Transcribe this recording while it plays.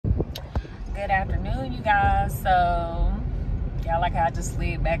Good afternoon, you guys. So y'all like how I just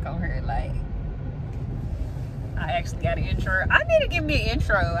slid back on her, like I actually got an intro. I need to give me an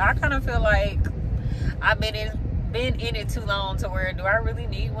intro. I kind of feel like I've been in it too long to where, do I really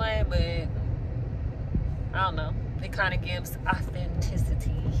need one? But I don't know, it kind of gives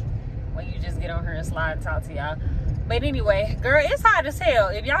authenticity when you just get on here and slide and talk to y'all. But anyway, girl, it's hard to tell.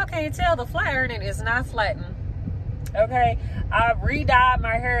 If y'all can't tell, the flat ironing is not flattening. Okay, I re-dyed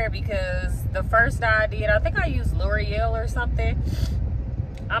my hair because the first dye I did, I think I used L'Oreal or something.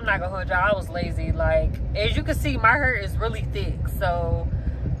 I'm not gonna hold y'all, I was lazy. Like, as you can see, my hair is really thick, so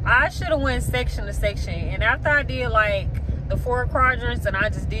I should have went section to section. And after I did like the 4 quadrants and I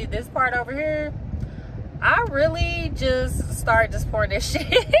just did this part over here, I really just started just pouring this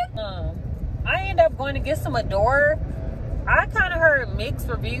shit. I ended up going to get some Adore. I kind of heard mixed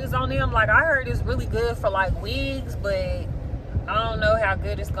reviews on them. Like, I heard it's really good for like wigs, but I don't know how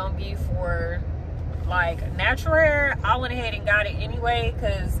good it's gonna be for like natural hair. I went ahead and got it anyway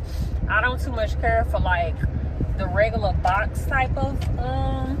because I don't too much care for like the regular box type of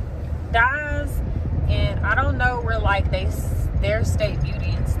dyes, and I don't know where like their State Beauty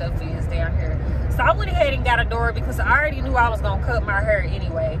and stuff is down here. So I went ahead and got Adore because I already knew I was gonna cut my hair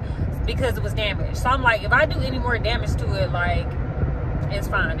anyway because it was damaged. So I'm like, if I do any more damage to it, like, it's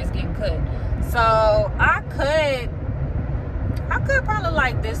fine, it's getting cut. So I cut probably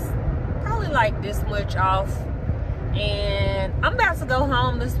like this much off, and I'm about to go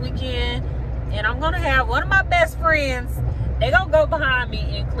home this weekend, and I'm gonna have one of my best friends. They gonna go behind me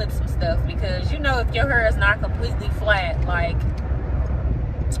and clip some stuff, because you know, if your hair is not completely flat, like,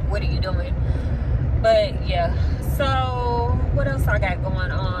 what are you doing? But yeah, so what else I got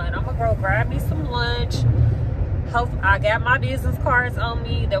going on? I'm gonna go grab me some lunch. Hope I got my business cards on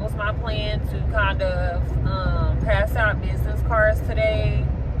me. That was my plan, to kind of pass out business cards today.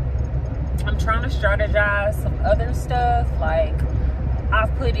 I'm trying to strategize some other stuff. Like,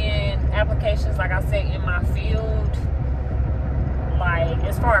 I've put in applications, like I said, in my field, like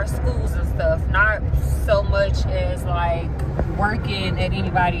as far as schools and stuff, not so much as like working at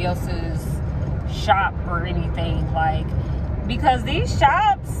anybody else's shop or anything, like, because these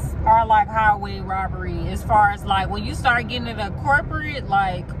shops are like highway robbery. As far as like when you start getting into corporate,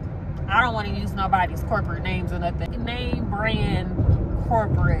 like, I don't want to use nobody's corporate names or nothing, name brand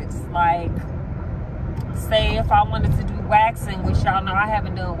corporates. Like, say if I wanted to do waxing, which y'all know I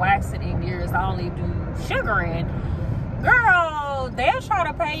haven't done waxing in years, I only do sugaring. Girl, they'll try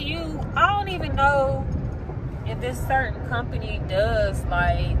to pay you. I don't even know if this certain company does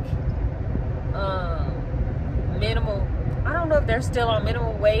like minimal, I don't know if they're still on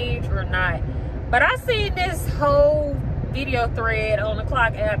minimum wage or not, but I seen this whole video thread on the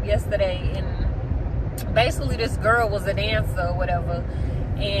Clock app yesterday, and basically this girl was a dancer or whatever,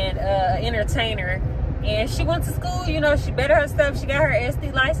 and entertainer, and she went to school, you know, she bettered her stuff, she got her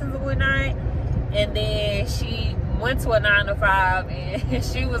SD license and whatnot, and then she went to a 9-to-5, and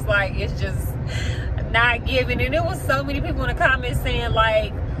she was like, it's just not giving. And it was so many people in the comments saying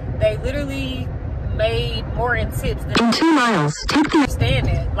like they literally made more in tips than in 2 miles. Understand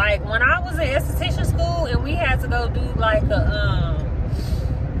it. Like, when I was in esthetician school and we had to go do like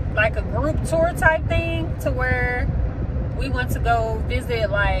a group tour type thing, to where we went to go visit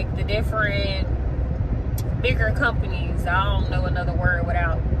like the different bigger companies. I don't know another word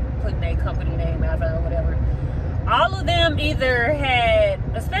without putting a company name out there or whatever. All of them either had,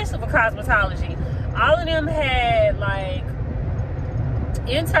 especially for cosmetology, all of them had like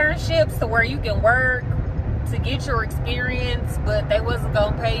internships to where you can work to get your experience, but they wasn't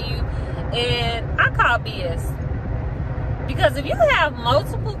gonna pay you. And I call BS, because if you have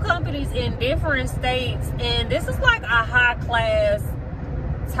multiple companies in different states, and this is like a high class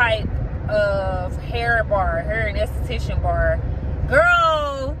type of hair and esthetician bar,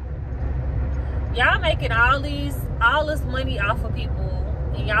 girl, y'all making all this money off of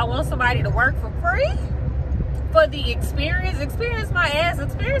people, and y'all want somebody to work for free for the experience? Experience my ass.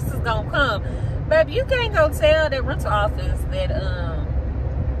 Experience is gonna come, but you can't go tell that rental office that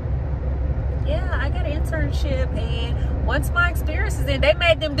yeah, I got an internship, and once my experience is in, they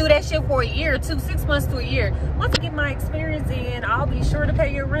made them do that shit for a year or 2, 6 months to a year. Once I get my experience in, I'll be sure to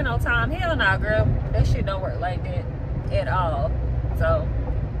pay your rent on time. Hell nah, girl, that shit don't work like that at all. So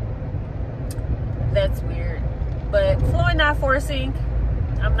that's weird, but Floyd not forcing.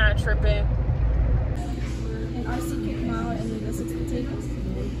 I'm not tripping. And RC kick them out and leave us 6 potatoes?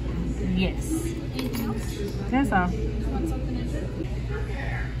 Yes. Anything else? That's all. Want something extra?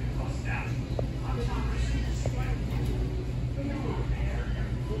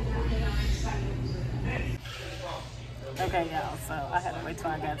 Okay, y'all, so I had to wait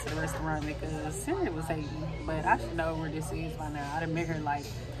till I got to the restaurant because Siri was hating. But I should know where this is by now. I done been here like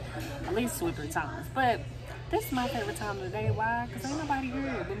at least 2 or 3 times. But this is my favorite time of the day. Why? Because ain't nobody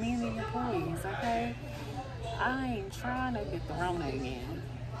here but me and the employees, okay? I ain't trying to get the Rona again.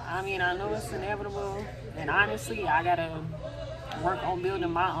 I mean, I know it's inevitable. And honestly, I got to work on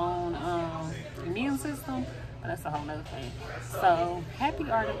building my own immune system. But that's a whole nother thing. So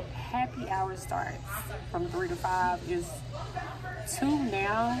happy hour starts from 3 to 5. Is 2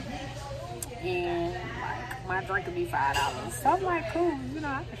 now, and like my drink would be $5. So I'm like, cool, you know,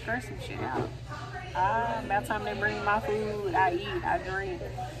 I can stretch some shit out. By the time they bring my food, I eat, I drink.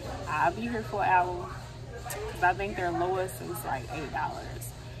 I'll be here for an hour because I think their lowest is like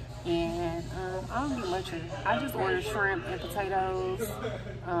 $8. And I don't get much here. I just order shrimp and potatoes.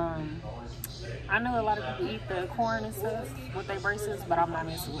 I know a lot of people eat the corn and stuff with their braces, but I'm not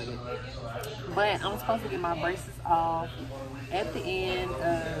messing with it. But I'm supposed to get my braces off at the end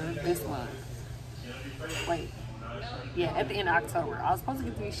of this month. Wait. Yeah, at the end of October. I was supposed to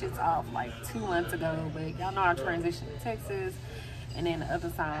get these shits off like 2 months ago, but y'all know I transitioned to Texas. And then the other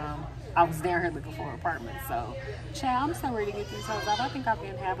time, I was down here looking for an apartment. So, child, I'm so ready to get these hoes off. I think I've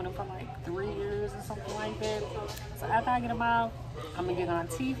been having them for like 3 years or something like that. So after I get them out, I'm going to get my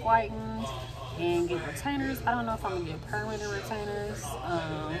teeth whitened and get retainers. I don't know if I'm going to get permanent retainers.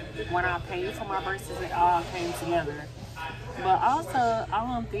 When I paid for my braces, it all came together. But also, I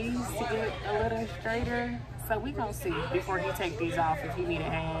want these to get a little straighter. So we going to see before he take these off if he need to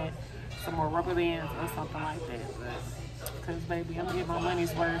add some more rubber bands or something like that. Because, baby, I'm getting my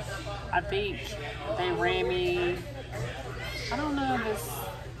money's worth. I think they ran me, I don't know if it's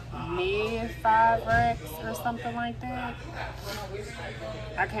mid 5 racks or something like that.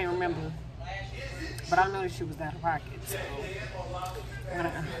 I can't remember. But I know that she was out of pocket. So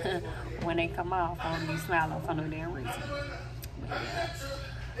when they come off, I'm going to be smiling for no damn reason. Yeah.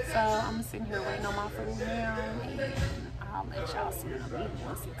 So I'm sitting here waiting on my food now. And I'll let y'all see what I'm eating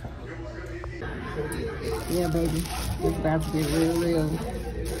once it comes. Yeah, baby. It's about to get real.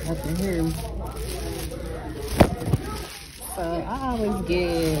 I can hear me. So I always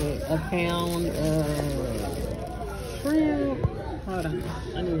get a pound of shrimp. Hold on.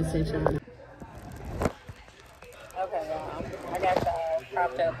 I need to set y'all. Okay, y'all. I got y'all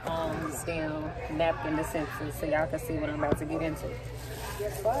propped up on stem napkin dispensers so y'all can see what I'm about to get into.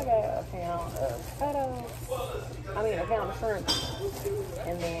 So I got a pound of potatoes. I mean, a pound of shrimp.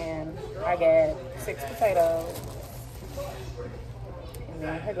 And then I got 6 potatoes. And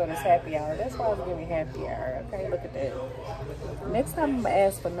then here go this happy hour. That's why I was giving happy hour. Okay, look at that. Next time I'm gonna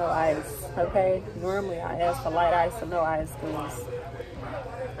ask for no ice. Okay, normally I ask for light ice or no ice because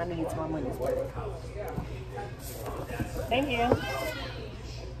I need my money's worth. Thank you.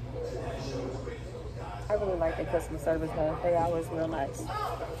 I really like their customer service though. They always real nice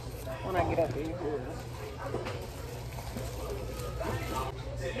when I get up there.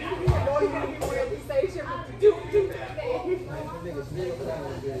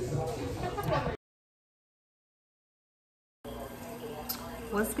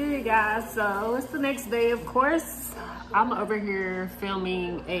 What's good, guys? So it's the next day, of course. I'm over here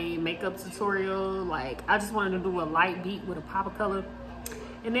filming a makeup tutorial. Like, I just wanted to do a light beat with a pop of color.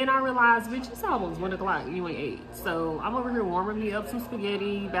 And then I realized, bitch, it's almost 1 o'clock, you ain't ate. So I'm over here warming me up some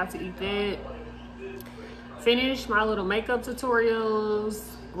spaghetti, about to eat that. Finish my little makeup tutorials,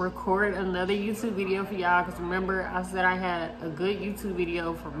 record another YouTube video for y'all. Cause remember, I said I had a good YouTube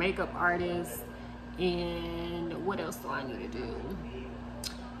video for makeup artists. And what else do I need to do?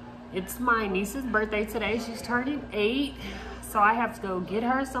 It's my niece's birthday today. She's turning 8. So I have to go get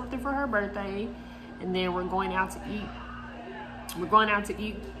her something for her birthday. And then we're going out to eat. We're going out to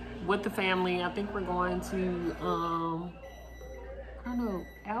eat with the family. I think we're going to, I don't know,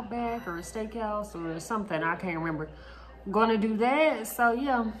 Outback or a steakhouse or something. I can't remember. I'm going to do that. So,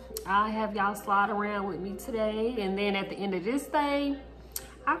 yeah, I have y'all slide around with me today. And then at the end of this day,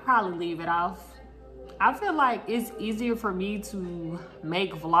 I'll probably leave it off. I feel like it's easier for me to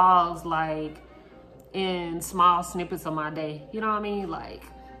make vlogs, like, in small snippets of my day. You know what I mean? Like,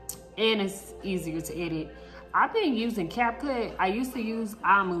 and it's easier to edit. I've been using CapCut. I used to use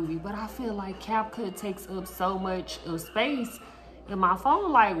iMovie, but I feel like CapCut takes up so much of space in my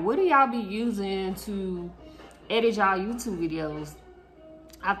phone. Like, what do y'all be using to edit y'all YouTube videos?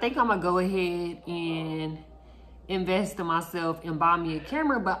 I think I'm gonna go ahead and invest in myself and buy me a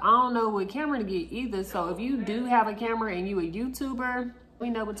camera, but I don't know what camera to get either. So if you do have a camera and you a YouTuber, we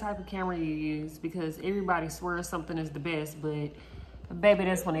know what type of camera you use, because everybody swears something is the best, but baby,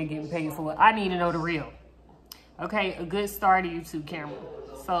 that's when they're getting paid for it. I need to know the real. Okay, a good starter YouTube camera.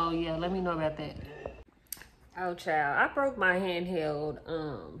 So yeah, let me know about that. Oh, child, I broke my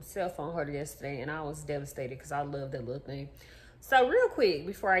handheld cell phone holder yesterday, and I was devastated because I love that little thing. So real quick,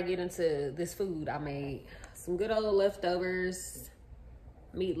 before I get into this food, I made some good old leftovers,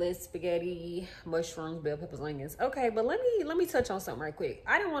 meatless spaghetti, mushrooms, bell peppers, onions. Okay, but let me touch on something right quick.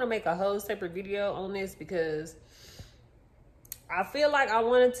 I didn't want to make a whole separate video on this because I feel like I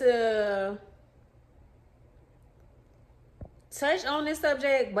wanted to touch on this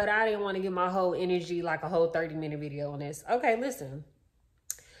subject, but I didn't want to give my whole energy like a whole 30-minute video on this. Okay, listen.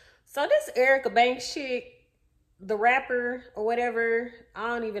 So this Erica Banks chick, the rapper or whatever, I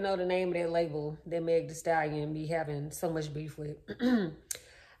don't even know the name of that label that Meg Thee Stallion be having so much beef with.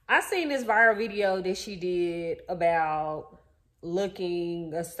 I seen this viral video that she did about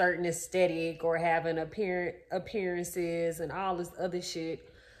looking a certain aesthetic or having appearances and all this other shit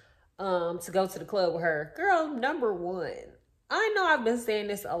to go to the club with her. Girl, number one, I know I've been saying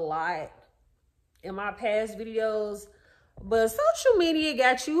this a lot in my past videos, but social media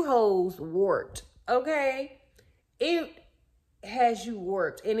got you hoes warped, okay? It has you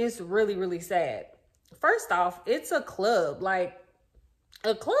warped, and it's really, really sad. First off, it's a club. Like,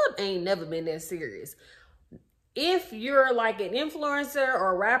 a club ain't never been that serious. If you're like an influencer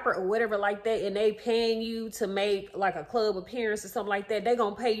or a rapper or whatever like that, and they paying you to make like a club appearance or something like that, they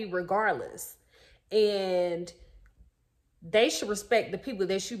gonna pay you regardless. And they should respect the people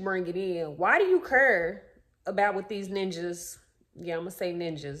that you bring it in. Why do you care about what these ninjas, yeah, I'm gonna say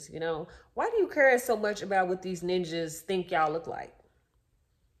ninjas, you know, why do you care so much about what these ninjas think y'all look like?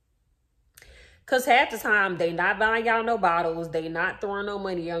 Because half the time, they not buying y'all no bottles. They not throwing no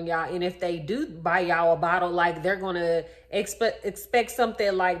money on y'all. And if they do buy y'all a bottle, like, they're going to expect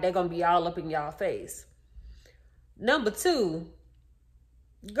something like they're going to be all up in y'all face. Number two,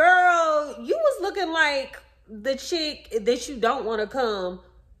 girl, you was looking like the chick that you don't want to come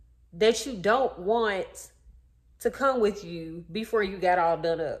with you before you got all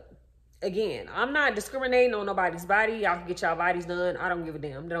done up. Again, I'm not discriminating on nobody's body. Y'all can get y'all bodies done. I don't give a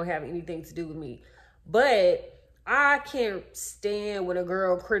damn. They don't have anything to do with me. But I can't stand when a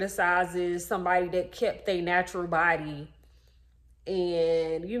girl criticizes somebody that kept their natural body.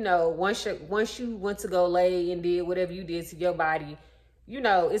 And, you know, once you went to go lay and did whatever you did to your body, you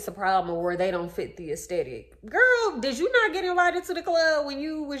know, it's a problem where they don't fit the aesthetic. Girl, did you not get invited to the club when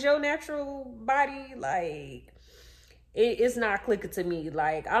you was your natural body? Like, it's not clicking to me.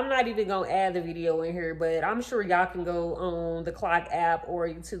 Like, I'm not even gonna add the video in here, but I'm sure y'all can go on the Clock app or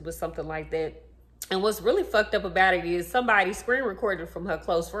YouTube or something like that. And what's really fucked up about it is somebody screen recorded from her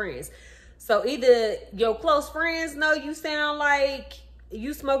close friends. So either your close friends know you sound like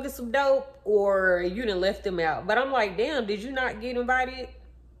you smoking some dope, or you done left them out. But I'm like, damn, did you not get invited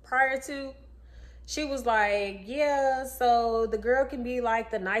prior to? She was like, yeah, so the girl can be like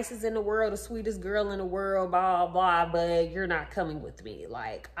the nicest in the world, the sweetest girl in the world, blah, blah, but you're not coming with me.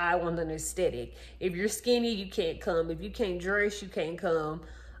 Like, I want an aesthetic. If you're skinny, you can't come. If you can't dress, you can't come.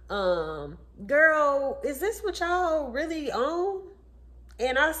 Girl, is this what y'all really own?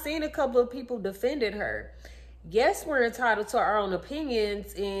 And I've seen a couple of people defended her. Yes, we're entitled to our own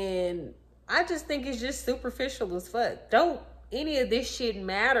opinions, and I just think it's just superficial as fuck. Don't any of this shit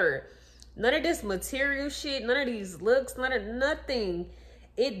matter. None of this material shit, none of these looks, nothing.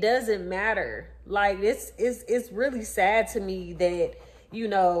 It doesn't matter. Like, it's really sad to me that, you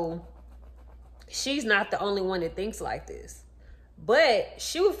know, she's not the only one that thinks like this. But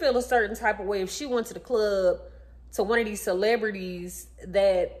she would feel a certain type of way if she went to the club to one of these celebrities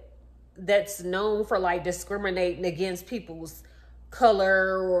that's known for like discriminating against people's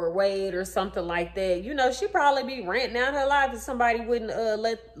color or weight or something like that. You know, she'd probably be ranting out her life if somebody wouldn't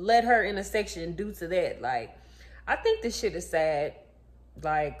let her in a section due to that. Like, I think this shit is sad.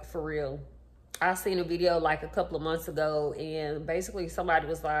 Like, for real. I seen a video like a couple of months ago, and basically somebody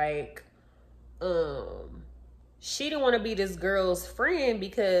was like, she didn't want to be this girl's friend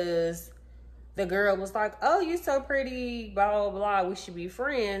because the girl was like, oh, you so pretty, blah, blah, blah, we should be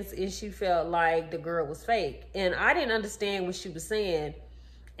friends. And she felt like the girl was fake. And I didn't understand what she was saying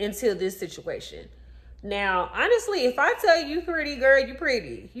until this situation. Now, honestly, if I tell you pretty, girl, you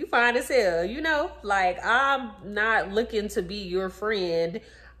pretty. You fine as hell, you know? Like, I'm not looking to be your friend.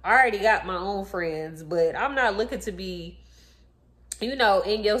 I already got my own friends, but I'm not looking to be, you know,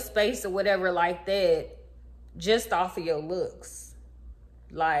 in your space or whatever like that just off of your looks.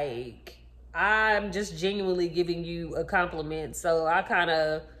 Like, I'm just genuinely giving you a compliment. So I kind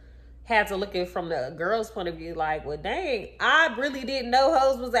of had to look at it from the girl's point of view, like, well, dang, I really didn't know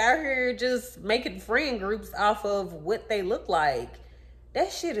hoes was out here just making friend groups off of what they look like.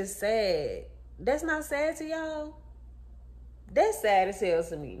 That shit is sad. That's not sad to y'all? That's sad as hell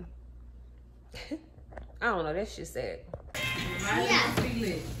to me. I don't know, that shit sad.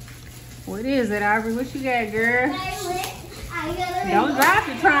 Yeah. What is it, Aubrey? What you got, girl? I got a Don't drop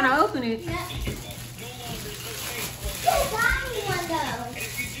it trying to open it. Yep. Who got me one though?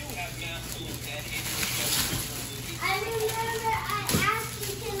 I remember I asked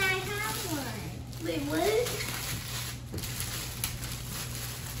you, can I have one? Wait, what?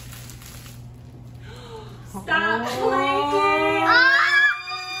 Stop clicking.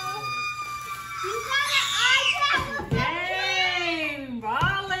 You got an iPad with a pen? Dang,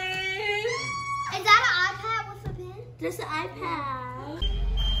 ballin'. Is that an iPad with a pen? Just an iPad.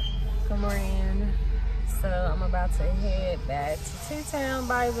 Good morning. So I'm about to head back to Two-Town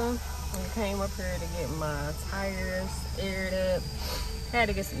Bible. I came up here to get my tires aired up. Had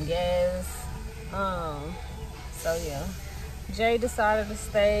to get some gas. So yeah. Jay decided to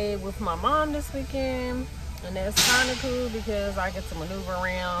stay with my mom this weekend. And that's kind of cool because I get to maneuver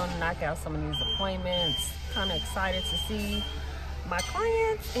around, knock out some of these appointments. Kind of excited to see my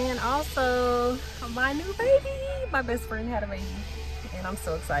clients and also my new baby. My best friend had a baby and I'm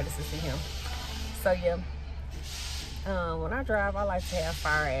so excited to see him. So yeah, when I drive, I like to have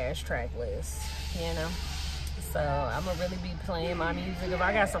fire ass track lists, you know. So I'm gonna really be playing my music. If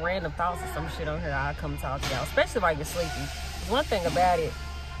I got some random thoughts or some shit on here, I'll come talk to y'all, especially if I get sleepy. One thing about it,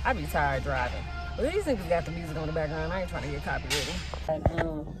 I be tired driving. But these niggas got the music on the background. I ain't trying to get copyrighted.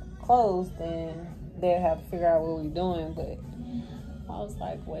 Closed, then they'll have to figure out what we're doing. But I was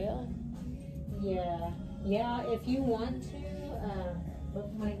like, well, yeah. If you want to, but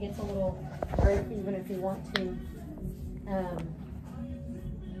when it gets a little, or even if you want to,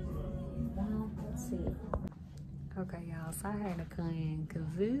 well, let's see. okay, y'all. So I had to come in because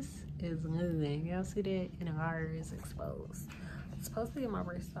this is moving. Y'all see that? And the wire is exposed. I'm supposed to get my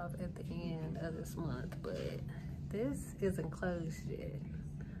brace off at the end of this month, but this isn't closed yet.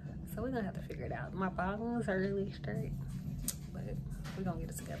 So we're gonna have to figure it out. My bottles are really straight, but we're gonna get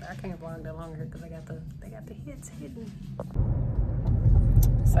it together. I can't vlog that longer because they got the hits hidden.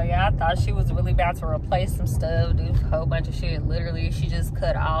 So yeah, I thought she was really about to replace some stuff, do a whole bunch of shit. Literally, she just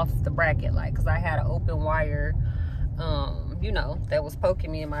cut off the bracket, like, cause I had an open wire, you know, that was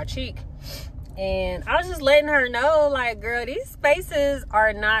poking me in my cheek. And I was just letting her know, like, girl, these spaces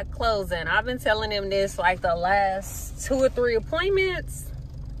are not closing. I've been telling them this like the last 2 or 3 appointments.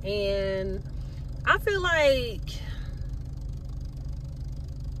 And I feel like,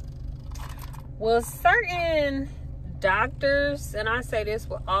 well, certain doctors, and I say this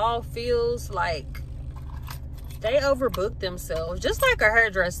with all fields, like, they overbook themselves. Just like a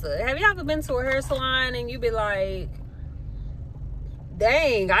hairdresser. Have you ever been to a hair salon and you be like,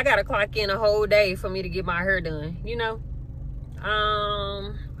 dang, I gotta clock in a whole day for me to get my hair done, you know?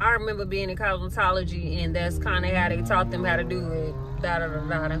 I remember being in cosmetology and that's kind of how they taught them how to do it,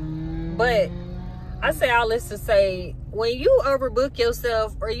 But I say all this to say, when you overbook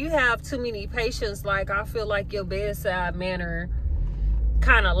yourself or you have too many patients, like, I feel like your bedside manner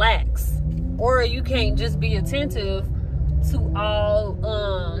kind of lacks, or you can't just be attentive to all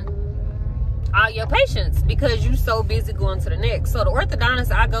your patients because you're so busy going to the next. So the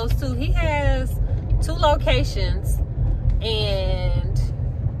orthodontist I go to, he has 2 locations, and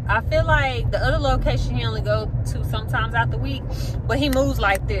I feel like the other location he only go to sometimes out the week, but he moves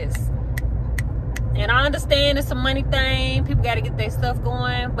like this. And I understand it's a money thing, people got to get their stuff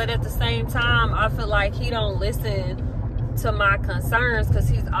going, but at the same time, I feel like he don't listen to my concerns because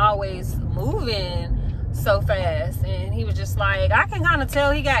he's always moving so fast. And he was just like, I can kind of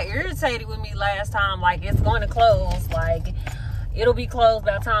tell he got irritated with me last time, like, it's going to close, like, it'll be closed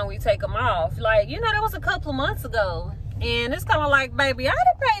by the time we take them off. Like, you know, that was a couple of months ago. And it's kind of like, baby, I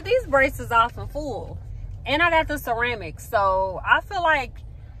done paid these braces off in full. And I got the ceramics. So I feel like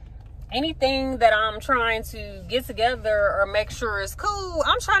anything that I'm trying to get together or make sure is cool,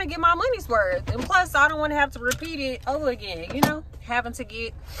 I'm trying to get my money's worth. And plus, I don't want to have to repeat it over again, you know, having to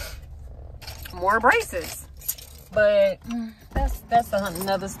get more braces. But that's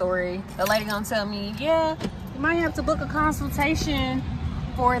another story. The lady gonna tell me, yeah, you might have to book a consultation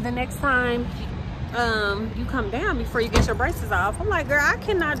for the next time you come down before you get your braces off. I'm like, girl, I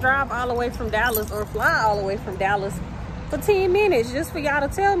cannot drive all the way from Dallas or fly all the way from Dallas for 10 minutes just for y'all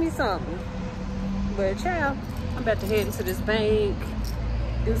to tell me something. But child, I'm about to head into this bank,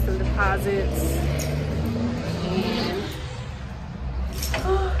 do some deposits, and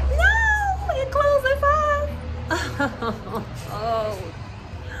no, it closed at 5. Oh,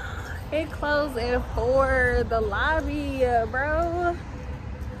 it closed at 4. The lobby, bro.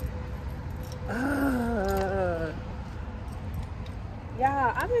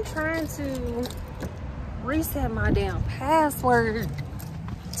 Yeah, I've been trying to reset my damn password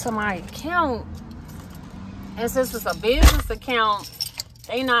to my account, And since it's a business account,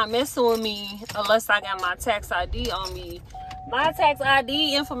 they not messing with me unless I got my tax ID on me. My tax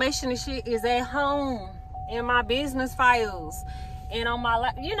ID information and shit is at home in my business files and on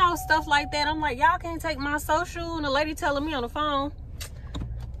my, you know, stuff like that. I'm like, y'all can't take my social. And the lady telling me on the phone,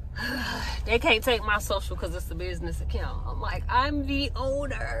 they can't take my social because it's a business account. I'm like, I'm the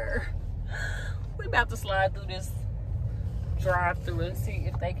owner. We about to slide through this drive-through and see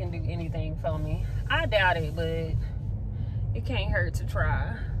if they can do anything for me. I doubt it, but it can't hurt to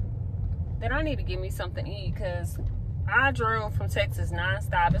try. Then I need to give me something to eat because I drove from Texas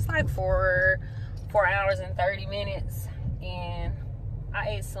nonstop. It's like 4 hours and 30 minutes, and I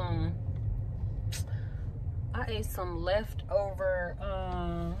ate some leftover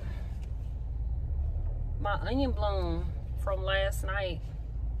my onion bloom from last night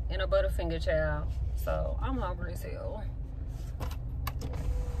and a Butterfinger child. So I'm hungry as hell.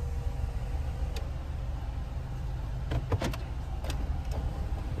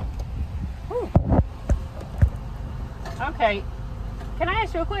 Okay, can I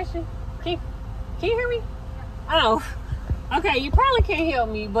ask you a question? Can you hear me? Oh, okay, you probably can't help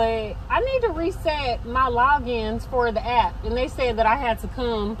me, but I need to reset my logins for the app, and they said that I had to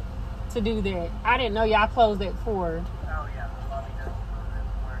come to do that. I didn't know y'all closed at 4. Oh yeah, the lobby does close at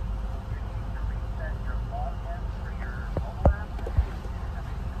 4. You need to reset your login for your mobile app.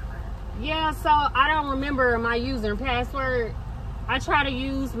 Yeah, so I don't remember my user and password. I try to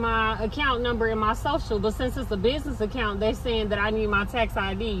use my account number and my social, but since it's a business account, they're saying that I need my tax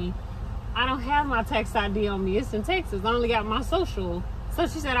ID. I don't have my tax ID on me. It's in Texas. I only got my social. So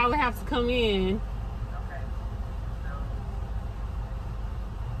she said I would have to come in. Okay.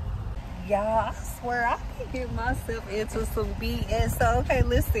 Y'all, I swear I can get myself into some BS. So, okay,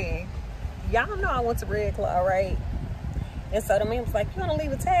 listen. Y'all know I went to Red Claw, right? And so the man was like, you want to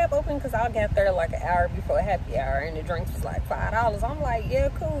leave a tab open? Because I got there like an hour before happy hour, and the drinks was like $5. I'm like, yeah,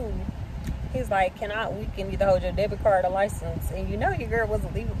 cool. He's like, we can either hold your debit card or license. And you know your girl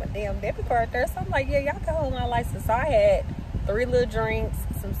wasn't leaving my damn debit card there. So I'm like, yeah, y'all can hold my license. So I had 3 little drinks,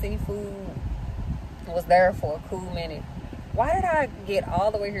 some seafood. Was there for a cool minute. Why did I get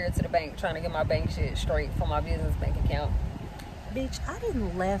all the way here to the bank trying to get my bank shit straight for my business bank account? Bitch, I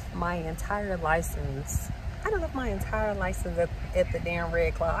didn't left my entire license. I done left my entire license at the damn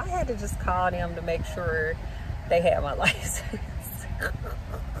Red Claw. I had to just call them to make sure they had my license.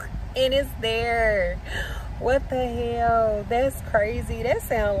 And it's there. What the hell? That's crazy. That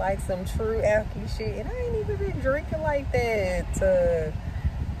sounds like some true alky shit. And I ain't even been drinking like that.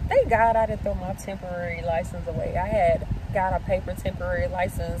 Thank God I didn't throw my temporary license away. I had got a paper temporary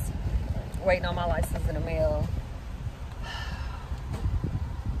license, waiting on my license in the mail.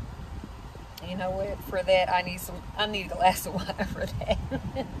 You know what? For that, I need a glass of wine for that.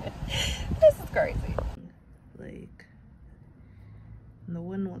 This is crazy. Like, no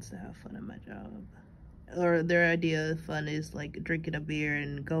one wants to have fun at my job. Or their idea of fun is like drinking a beer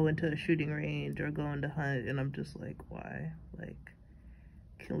and go into a shooting range or going to hunt. And I'm just like, why? Like,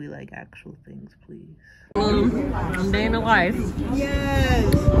 can we like actual things, please? I'm day in the life.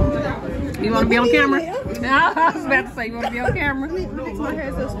 Yes. You want to be on camera? No, I was about to say, you want to be on camera? My hair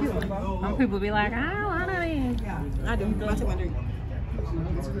is so cute. Some people be like, I don't want to be. I do. I take my drink.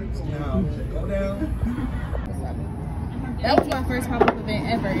 That was my first pop-up event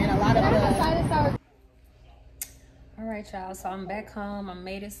ever, and a lot of the... All right, y'all. So I'm back home. I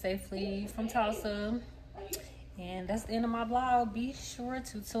made it safely from Tulsa. And that's the end of my vlog. Be sure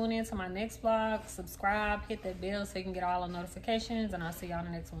to tune in to my next vlog. Subscribe, hit that bell so you can get all the notifications. And I'll see y'all in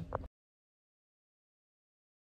the next one.